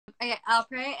Okay, I'll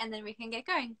pray and then we can get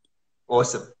going.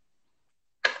 Awesome.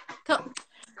 Cool.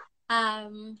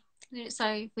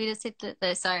 Sorry, we just hit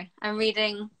the sorry. I'm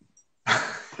reading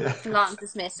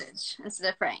Lance's message instead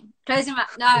of praying. Closing my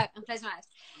I'm closing my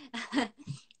eyes.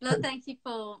 Lord, thank you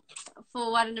for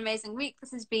what an amazing week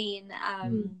this has been.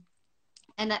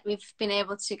 And that we've been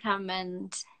able to come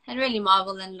and really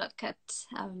marvel and look at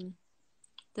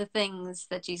the things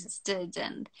that Jesus did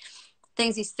and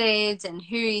things he said and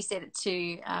who he said it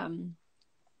to.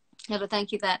 Lord,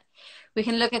 thank you that we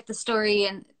can look at the story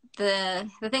and the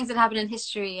things that happen in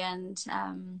history and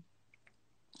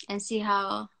see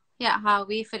how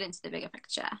we fit into the bigger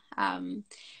picture.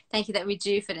 Thank you that we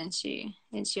do fit into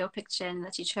your picture and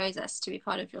that you chose us to be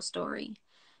part of your story.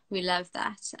 We love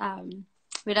that.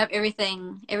 We love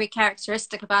everything, every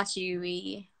characteristic about you.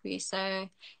 We're so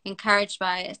encouraged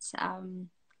by it.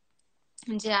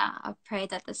 And yeah, I pray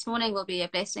that this morning will be a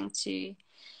blessing to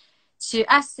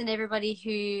us and everybody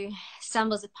who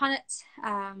stumbles upon it.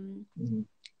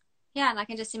 Yeah, and I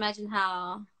can just imagine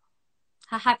how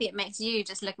happy it makes you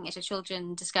just looking at your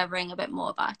children, discovering a bit more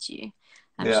about you.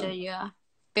 I'm sure you're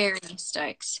very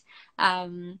stoked.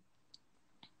 Give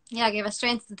us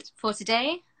strength for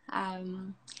today.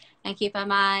 And keep our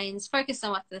minds focused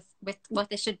on what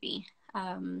they should be.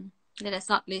 Let us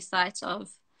not lose sight of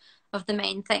the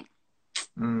main thing.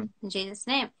 In Jesus'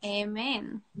 name,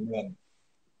 amen. Amen.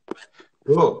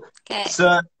 Cool. Okay.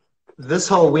 So this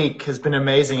whole week has been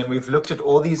amazing, and we've looked at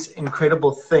all these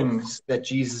incredible things that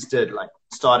Jesus did, like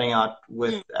starting out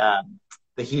with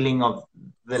the healing of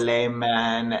the lame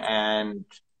man and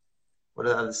what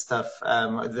other stuff,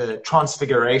 the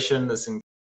transfiguration, this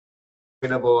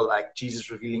incredible, like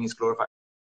Jesus revealing his glorified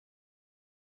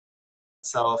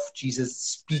self, Jesus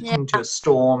speaking to a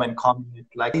storm and calming it,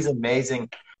 like these amazing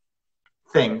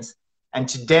things. And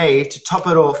today, to top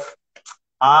it off,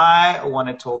 I want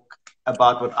to talk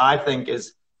about what I think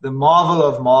is the marvel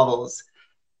of marvels.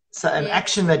 So an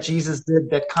action that Jesus did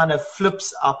that kind of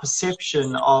flips our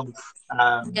perception of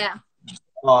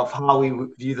how we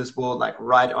view this world, like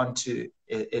right onto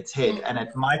its head. And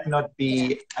it might not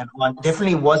be,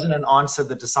 definitely wasn't an answer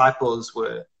the disciples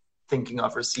were thinking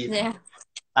of receiving.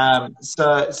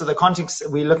 So the context,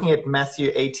 we're looking at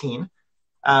Matthew 18.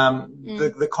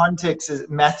 The context is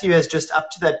Matthew has just up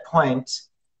to that point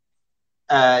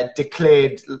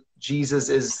declared Jesus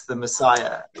is the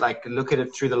Messiah. Like, look at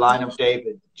it through the line of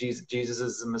David. Jesus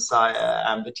is the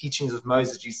Messiah. The teachings of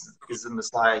Moses, Jesus is the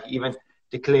Messiah. He even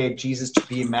declared Jesus to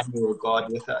be Emmanuel,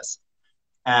 God with us.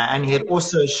 And he had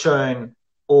also shown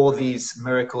all these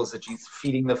miracles that he's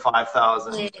feeding the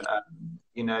 5,000,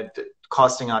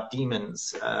 casting out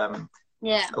demons,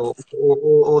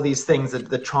 all these things,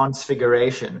 the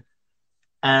transfiguration.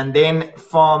 And then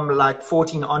from like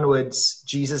 14 onwards,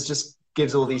 Jesus just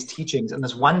gives all these teachings. And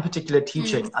there's one particular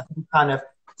teaching, I think, kind of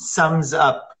sums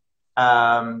up,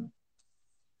 I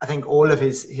think, all of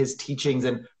his teachings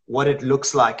and what it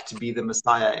looks like to be the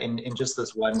Messiah in just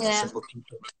this one simple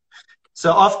teaching.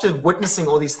 So after witnessing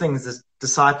all these things, the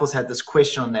disciples had this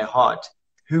question on their heart: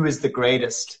 who is the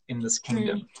greatest in this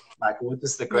kingdom? Like, what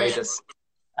does the greatest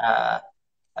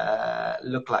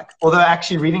look like? Although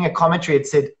actually reading a commentary, it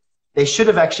said they should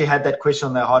have actually had that question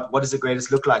on their heart: what does the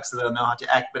greatest look like, so they'll know how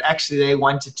to act. But actually they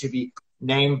wanted to be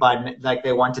named by, like,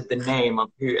 they wanted the name of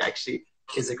who actually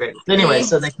is the greatest. Anyway,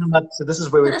 so they come up, so this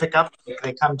is where we pick up.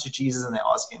 They come to Jesus and they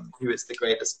ask him who is the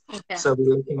greatest. So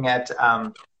we're looking at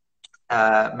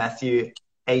Matthew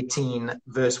 18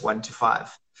 verse 1 to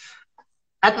 5.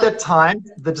 At that time,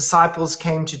 the disciples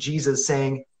came to Jesus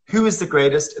saying, "Who is the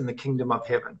greatest in the kingdom of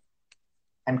heaven?"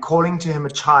 And calling to him a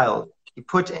child, he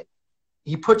put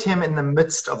him in the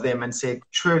midst of them and said,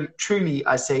 Truly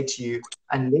I say to you,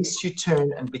 unless you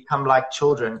turn and become like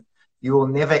children, you will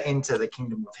never enter the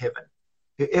kingdom of heaven.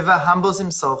 Whoever humbles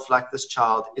himself like this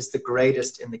child is the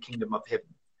greatest in the kingdom of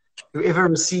heaven. Whoever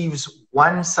receives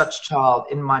one such child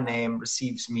in my name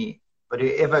receives me. But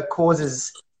whoever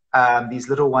causes these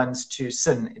little ones to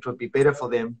sin, it would be better for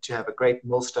them to have a great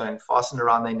millstone fastened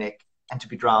around their neck and to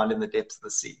be drowned in the depths of the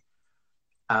sea.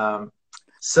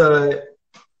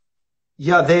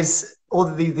 There's all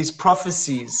these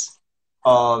prophecies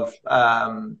of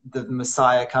the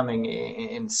Messiah coming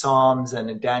in Psalms and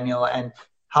in Daniel, and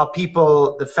how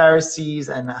people, the Pharisees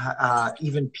and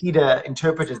even Peter,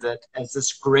 interpreted it as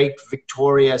this great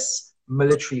victorious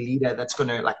military leader that's going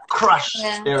to like crush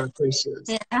their oppressors,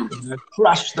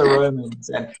 crush the Romans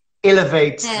and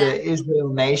elevate the Israel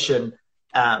nation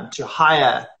to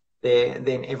higher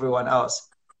than everyone else.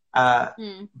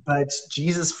 But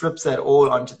Jesus flips that all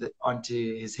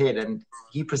onto his head, and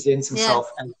he presents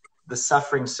himself as the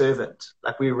suffering servant.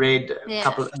 Like we read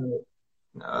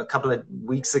a couple of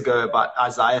weeks ago about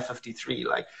Isaiah 53,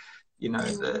 like,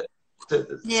 the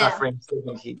suffering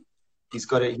servant, he's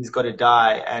got to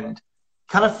die, and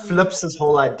kind of flips this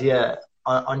whole idea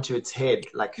onto its head,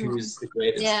 like who's the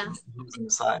greatest and who's the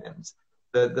Messiah. And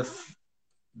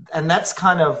and that's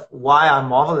kind of why I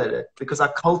marvel at it, because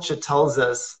our culture tells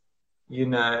us, we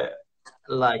got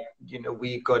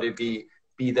to be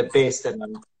the best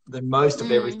and the most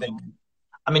of everything.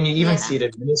 I mean, you even see it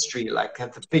in ministry, like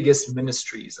have the biggest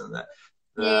ministries and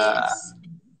the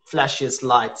flashiest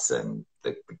lights and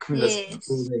the coolest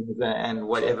buildings and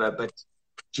whatever. But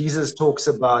Jesus talks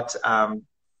about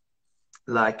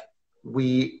like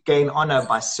we gain honor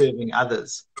by serving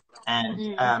others,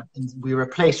 and we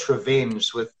replace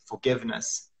revenge with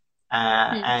forgiveness,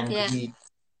 and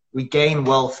we gain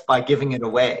wealth by giving it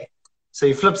away. So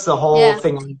he flips the whole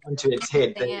thing onto its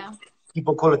head.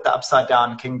 People call it the upside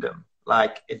down kingdom.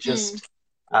 Like it just,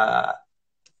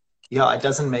 it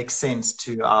doesn't make sense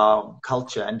to our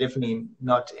culture, and definitely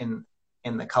not in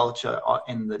the culture or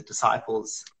in the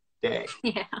disciples' day.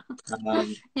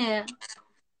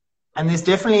 And there's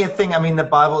definitely a thing. I mean, the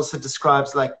Bible also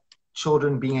describes like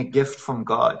children being a gift from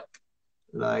God.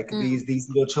 Like these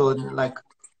little children, like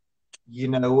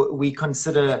we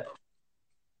consider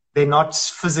they're not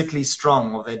physically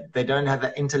strong, or they don't have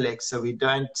the intellect, so we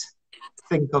don't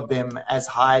think of them as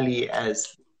highly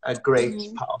as a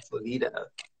great, powerful leader.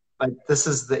 But this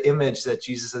is the image that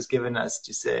Jesus has given us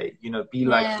to say, be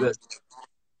like this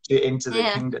to enter the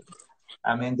kingdom.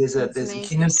 I mean, there's an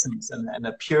innocence and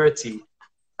a purity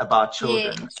about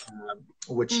children,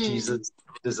 which Jesus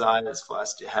desires for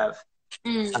us to have.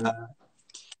 He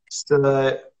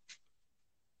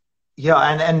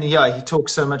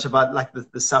talks so much about like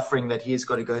the suffering that he has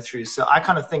got to go through. So I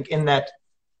kind of think in that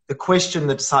the question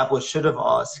the disciples should have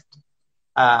asked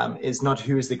is not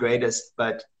who is the greatest,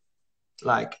 but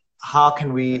like how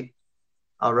can we,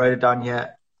 I wrote it down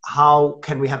here, how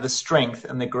can we have the strength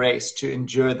and the grace to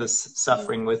endure this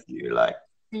suffering with you? Like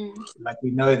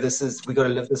we know we got to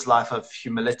live this life of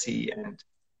humility, and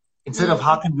instead of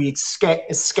how can we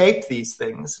escape these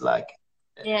things, like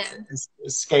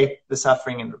escape the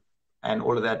suffering and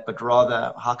all of that, but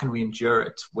rather how can we endure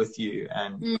it with you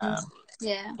and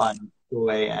find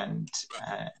joy and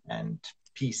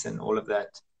peace and all of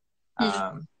that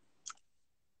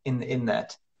in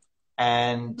that.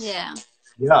 And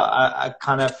I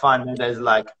kind of find that as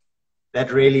like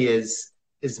that really is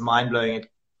mind-blowing.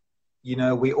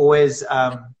 We always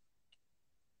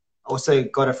also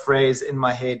got a phrase in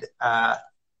my head,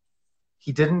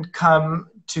 he didn't come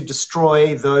to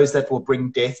destroy those that will bring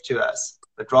death to us,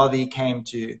 but rather he came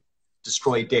to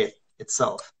destroy death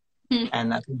itself.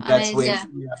 And I think that's where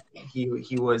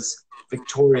he was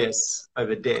victorious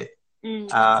over death.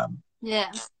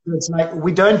 It's like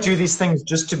we don't do these things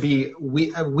just to be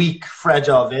weak,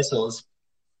 fragile vessels,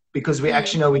 because we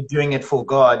actually know we're doing it for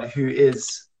God, who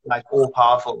is like all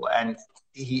powerful, and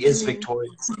he is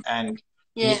victorious, and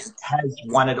he has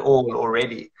won it all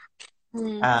already.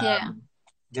 And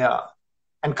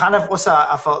kind of also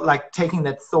I felt like taking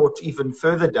that thought even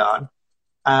further down,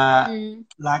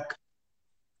 like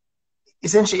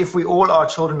essentially if we all are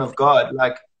children of God,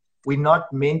 like we're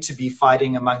not meant to be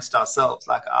fighting amongst ourselves.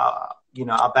 Like our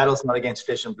battle's not against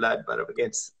flesh and blood, but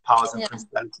against powers and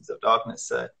principalities of darkness.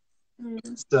 So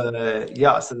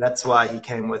that's why he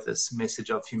came with this message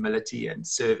of humility and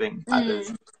serving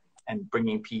others and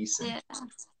bringing peace. And,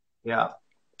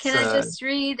 Can I just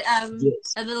read a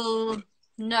little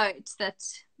note that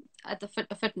at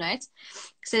a footnote?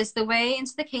 It says, the way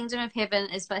into the kingdom of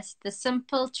heaven is by the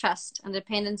simple trust and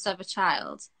dependence of a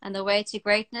child, and the way to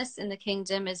greatness in the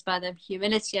kingdom is by the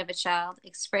humility of a child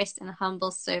expressed in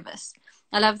humble service.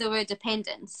 I love the word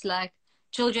dependence. Like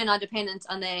children are dependent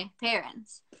on their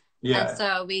parents, and so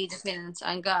are we dependent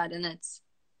on God. And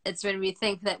it's when we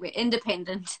think that we're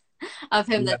independent of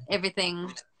him that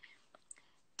everything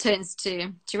turns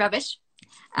to rubbish.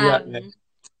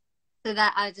 So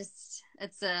that I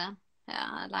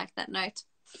like that note.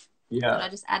 I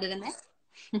just added in there.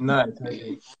 No,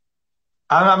 totally.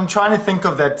 I'm trying to think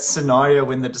of that scenario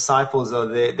when the disciples are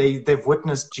there. They've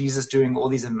witnessed Jesus doing all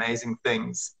these amazing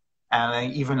things,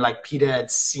 and even like Peter had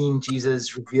seen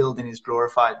Jesus revealed in his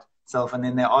glorified self, and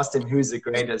then they asked him who's the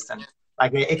greatest, and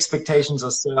like their expectations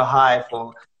are so high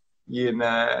for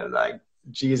like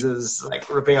Jesus like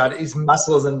ripping out his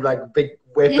muscles and like big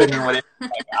weapon and whatever,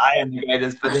 like, I am the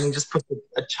greatest, but then he just put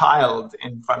a child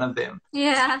in front of them.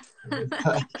 Like,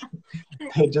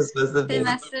 they just must have been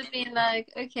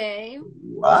like, okay,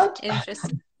 what?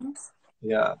 Interesting.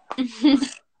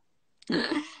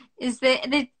 Is there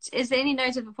any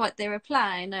note of what they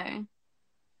reply? No.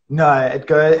 No, it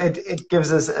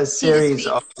gives us a He just series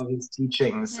of speaks. his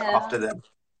teachings Yeah. after that.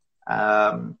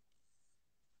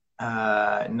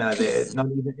 No, they're not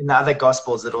even in the other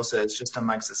gospels. It also is just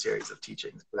amongst a series of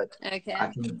teachings. But Okay. I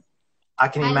can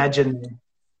And imagine,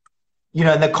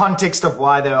 in the context of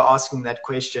why they were asking that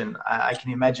question, I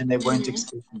can imagine they weren't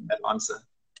expecting that answer.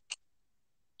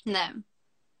 no,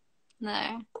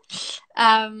 no.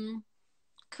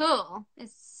 Cool.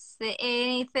 Is there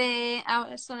anything? I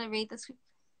just want to read this.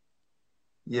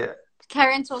 Yeah.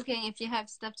 Karen talking. If you have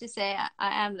stuff to say,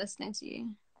 I am listening to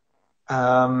you.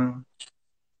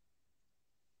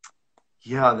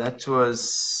 Yeah, that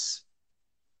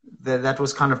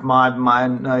was kind of my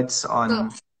notes Cool.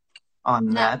 on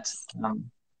that. Nice.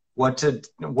 What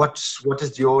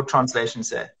does your translation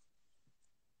say?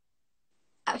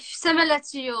 Similar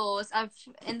to yours, I've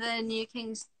in the New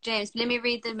King James. Let me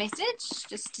read the message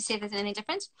just to see if there's anything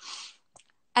different.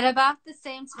 At about the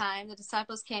same time, the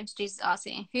disciples came to Jesus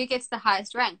asking, "Who gets the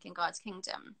highest rank in God's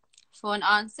kingdom?" For an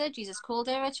answer, Jesus called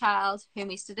over a child whom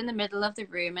he stood in the middle of the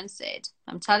room and said,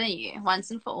 "I'm telling you,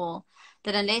 once and for all,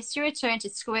 that unless you return to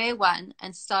square one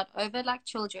and start over like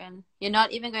children, you're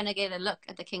not even going to get a look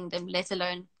at the kingdom, let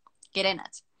alone get in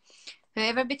it.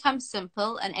 Whoever becomes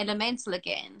simple and elemental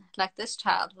again, like this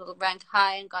child, will rank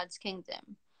high in God's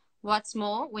kingdom. What's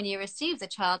more, when you receive the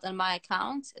child on my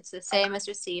account, it's the same as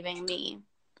receiving me."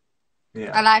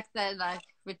 Yeah. I like that, like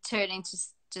returning to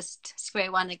just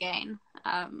square one again.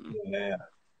 Yeah.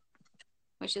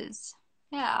 Which is,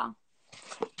 yeah,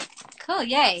 cool.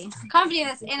 Yay! Can't believe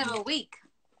it's the end of a week.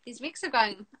 These weeks are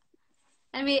going,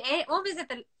 and what was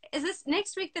it? Is this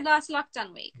next week the last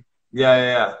lockdown week?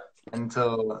 Yeah.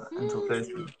 Until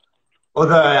Thursday.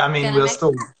 Although, I mean, Gonna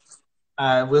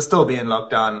make. we'll still be in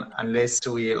lockdown unless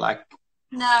we like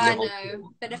No, I level know, 4.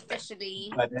 but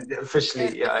officially, But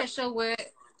officially, yeah. official work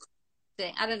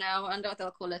thing. I don't know. I wonder what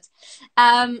they'll call it.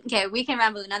 Okay, we can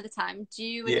ramble another time. Would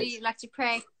Yes. you like to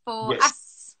pray for Yes.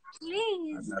 us,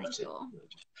 please? Thank you.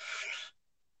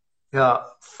 Yeah,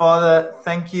 Father,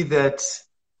 thank you that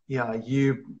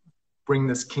you bring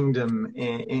this kingdom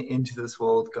into this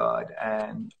world, God,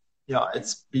 and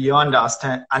it's beyond our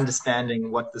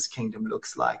understanding what this kingdom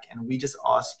looks like, and we just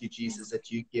ask you, Jesus, that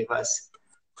you give us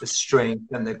the strength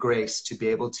and the grace to be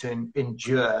able to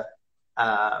endure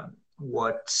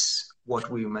what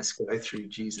we must go through,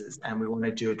 Jesus, and we want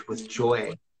to do it with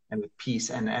joy and with peace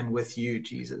and with you,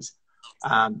 Jesus.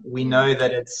 We know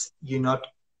that you're not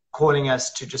calling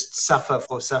us to just suffer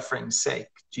for suffering's sake,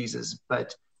 Jesus,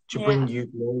 but to bring you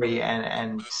glory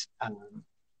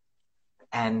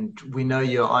and we know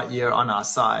you're on our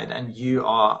side and you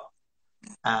are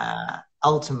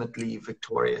ultimately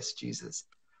victorious, Jesus.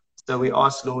 So we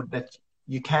ask, Lord, that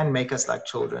you can make us like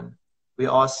children. We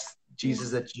ask,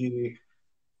 Jesus, that you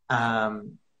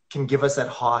can give us that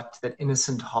heart, that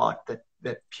innocent heart,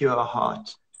 that pure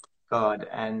heart, God,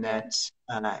 and that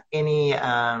any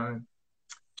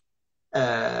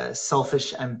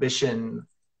selfish ambition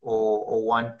or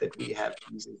want that we have,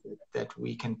 Jesus, that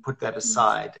we can put that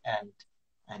aside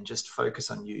and just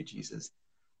focus on you, Jesus.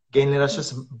 Again, let us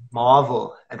just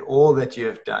marvel at all that you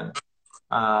have done,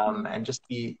 and just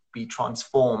be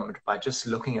transformed by just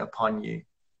looking upon you.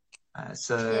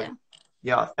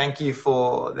 Thank you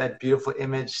for that beautiful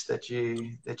image that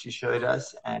you showed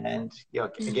us, and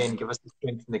again, give us the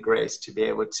strength and the grace to be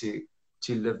able to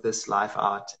live this life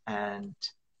out, and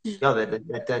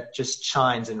that just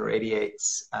shines and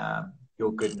radiates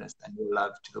your goodness and your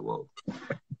love to the world.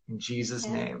 In Jesus'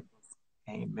 name,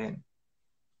 amen.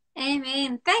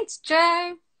 Amen. Thanks,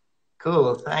 Joe.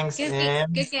 Cool. Thanks,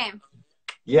 Em. Good game.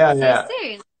 Yeah. See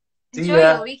you soon. See Enjoy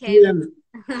ya. your weekend.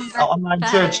 Online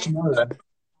church Bye. tomorrow.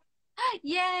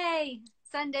 Yay!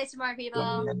 Sunday tomorrow, people.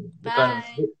 Look on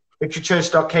Bye.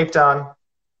 victorychurch.capetown.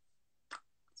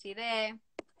 See you there.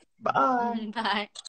 Bye. Bye.